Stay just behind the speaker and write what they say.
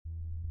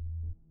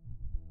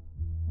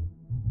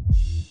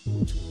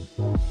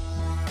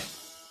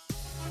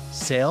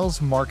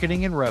Sales,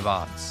 marketing, and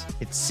RevOps.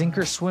 It's sink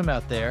or swim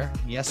out there.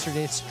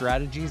 Yesterday's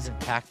strategies and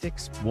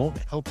tactics won't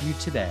help you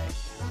today.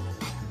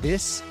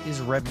 This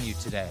is Revenue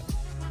Today,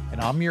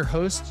 and I'm your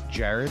host,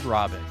 Jared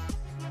Robin.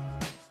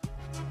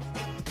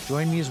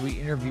 Join me as we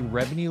interview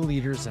revenue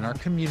leaders in our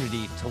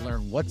community to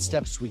learn what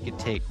steps we could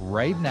take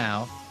right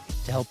now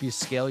to help you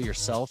scale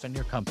yourself and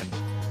your company.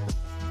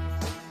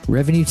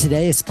 Revenue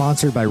Today is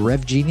sponsored by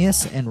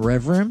RevGenius and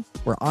RevRoom.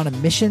 We're on a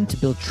mission to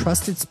build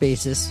trusted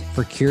spaces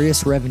for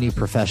curious revenue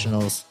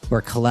professionals who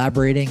are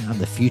collaborating on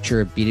the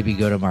future of B2B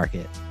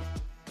go-to-market.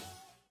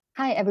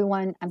 Hi,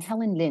 everyone. I'm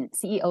Helen Lin,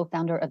 CEO,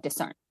 founder of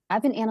Discern.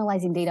 I've been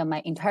analyzing data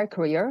my entire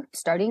career,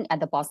 starting at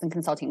the Boston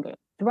Consulting Group.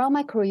 Throughout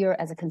my career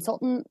as a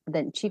consultant,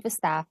 then chief of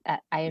staff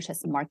at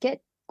IHS Markit,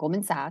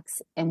 Goldman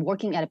Sachs, and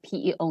working at a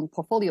PE-owned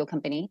portfolio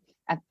company,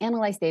 I've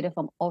analyzed data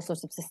from all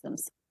sorts of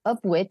systems, of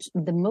which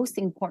the most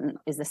important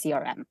is the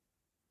CRM,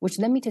 which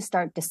led me to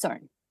start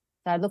Discern.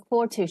 So I look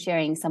forward to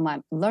sharing some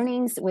of my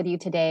learnings with you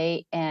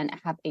today and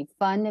have a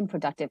fun and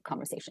productive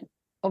conversation.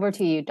 Over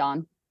to you,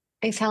 Dawn.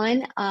 Thanks,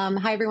 Helen.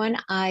 Hi, everyone.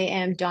 I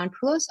am Dawn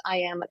Poulos. I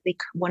am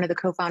one of the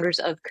co-founders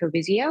of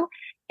Covisio,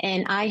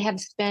 and I have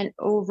spent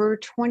over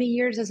 20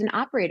 years as an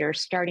operator,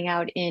 starting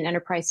out in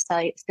enterprise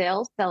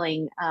sales,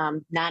 selling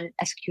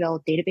non-SQL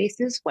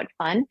databases. What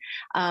fun.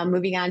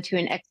 Moving on to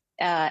an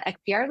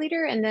XDR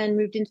leader, and then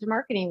moved into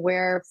marketing,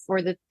 where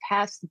for the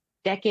past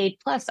decade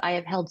plus, I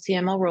have held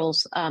CMO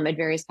roles at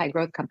various high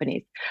growth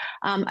companies.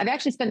 I've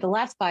actually spent the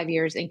last 5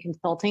 years in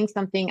consulting,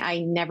 something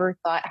I never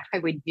thought I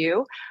would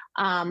do,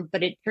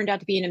 but it turned out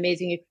to be an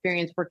amazing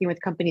experience working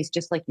with companies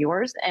just like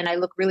yours. And I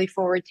look really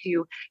forward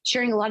to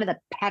sharing a lot of the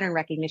pattern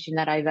recognition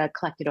that I've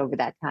collected over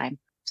that time.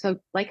 So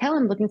like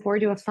Helen, looking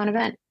forward to a fun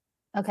event.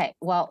 Okay,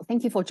 well,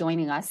 thank you for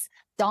joining us.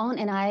 Dawn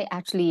and I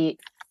actually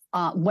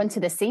went to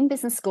the same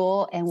business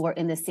school and were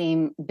in the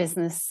same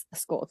business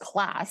school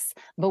class,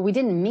 but we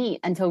didn't meet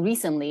until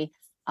recently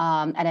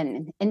at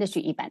an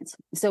industry event.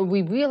 So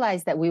we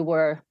realized that we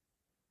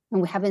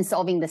have been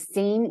solving the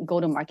same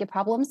go-to-market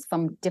problems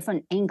from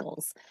different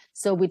angles.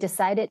 So we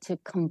decided to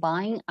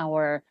combine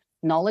our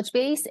knowledge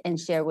base and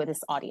share with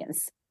this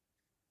audience.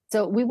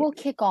 So we will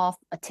kick off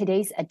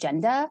today's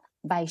agenda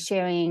by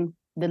sharing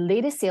the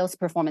latest sales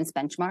performance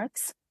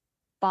benchmarks,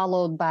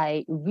 followed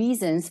by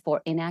reasons for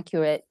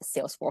inaccurate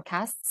sales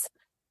forecasts,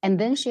 and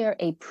then share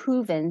a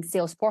proven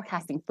sales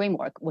forecasting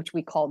framework, which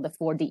we call the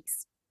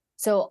 4Ds.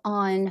 So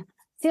on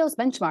sales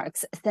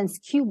benchmarks, since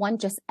Q1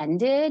 just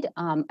ended,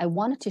 I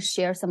wanted to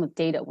share some of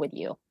data with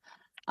you.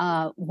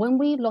 When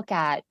we look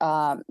at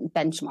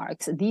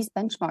benchmarks, these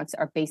benchmarks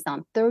are based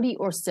on 30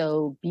 or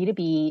so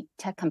B2B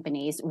tech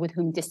companies with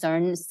whom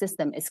Discern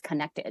system is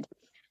connected.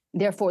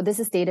 Therefore, this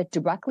is data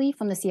directly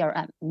from the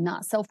CRM,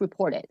 not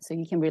self-reported, so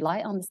you can rely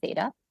on this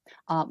data.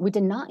 We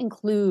did not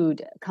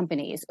include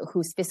companies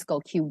whose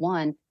fiscal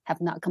Q1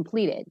 have not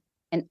completed,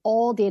 and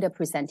all data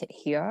presented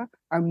here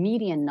are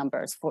median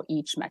numbers for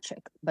each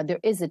metric, but there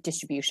is a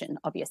distribution,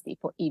 obviously,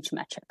 for each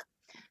metric.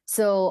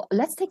 So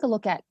let's take a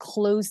look at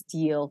closed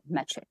deal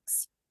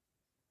metrics.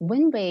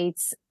 Win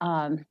rates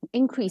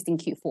increased in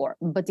Q4,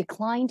 but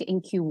declined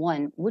in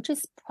Q1, which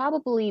is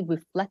probably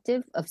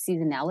reflective of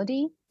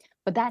seasonality.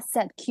 But that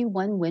said,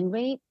 Q1 win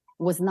rate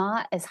was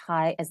not as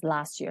high as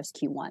last year's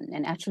Q1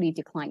 and actually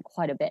declined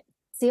quite a bit.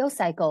 Sales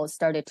cycles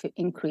started to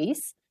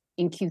increase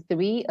in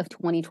Q3 of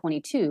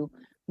 2022,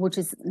 which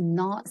is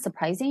not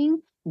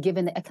surprising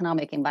given the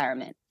economic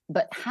environment,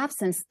 but have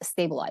since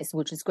stabilized,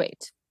 which is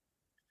great.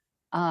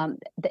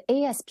 The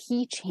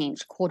ASP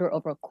change quarter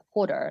over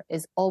quarter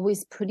is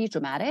always pretty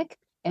dramatic,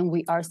 and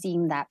we are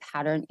seeing that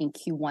pattern in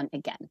Q1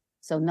 again.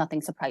 So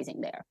nothing surprising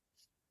there.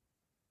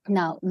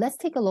 Now, let's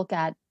take a look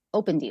at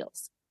open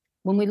deals.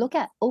 When we look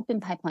at open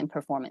pipeline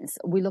performance,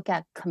 we look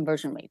at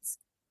conversion rates.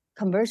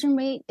 Conversion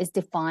rate is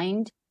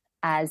defined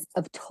as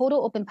of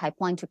total open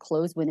pipeline to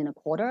close within a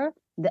quarter,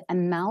 the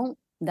amount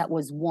that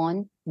was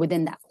won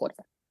within that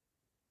quarter.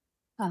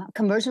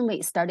 Conversion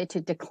rate started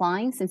to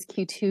decline since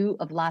Q2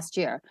 of last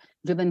year,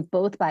 driven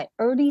both by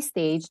early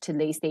stage to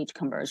late stage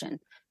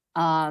conversion,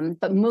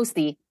 but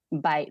mostly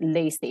by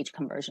late stage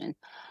conversion.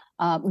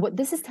 What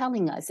this is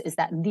telling us is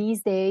that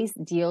these days,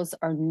 deals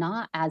are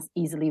not as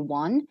easily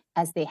won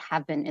as they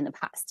have been in the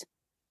past.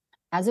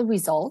 As a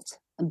result,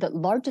 the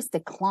largest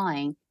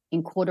decline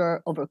in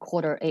quarter over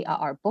quarter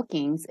ARR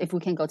bookings, if we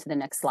can go to the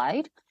next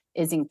slide,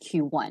 is in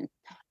Q1.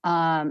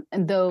 And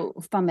though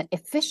from an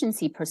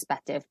efficiency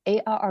perspective,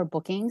 ARR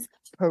bookings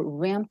per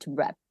ramped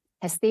rep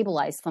has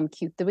stabilized from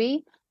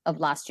Q3 of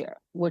last year,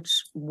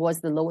 which was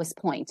the lowest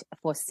point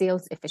for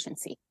sales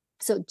efficiency.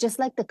 So just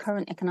like the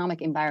current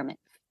economic environment,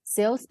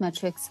 sales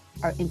metrics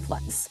are in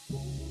flux.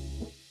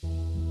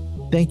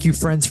 Thank you,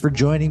 friends, for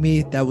joining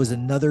me. That was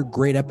another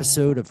great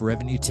episode of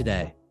Revenue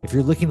Today. If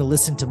you're looking to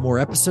listen to more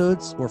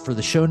episodes or for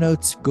the show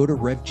notes, go to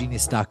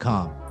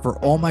revgenius.com. For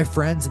all my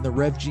friends in the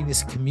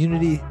RevGenius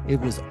community,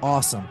 it was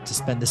awesome to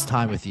spend this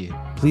time with you.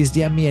 Please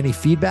DM me any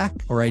feedback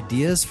or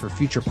ideas for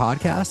future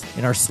podcasts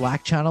in our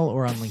Slack channel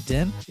or on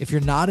LinkedIn. If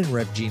you're not in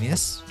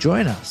RevGenius,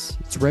 join us.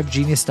 It's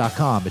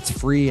revgenius.com. It's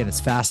free and it's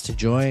fast to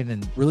join,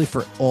 and really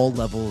for all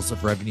levels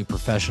of revenue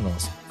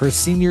professionals. For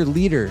senior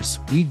leaders,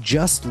 we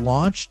just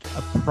launched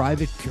a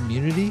private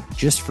community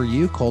just for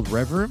you called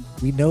RevRoom.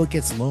 We know it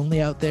gets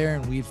lonely out there,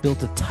 and we've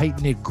built a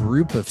tight-knit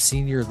group of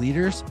senior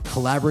leaders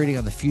collaborating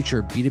on the future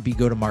of B2B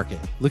go-to-market.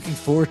 Looking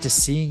forward to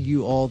seeing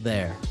you all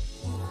there.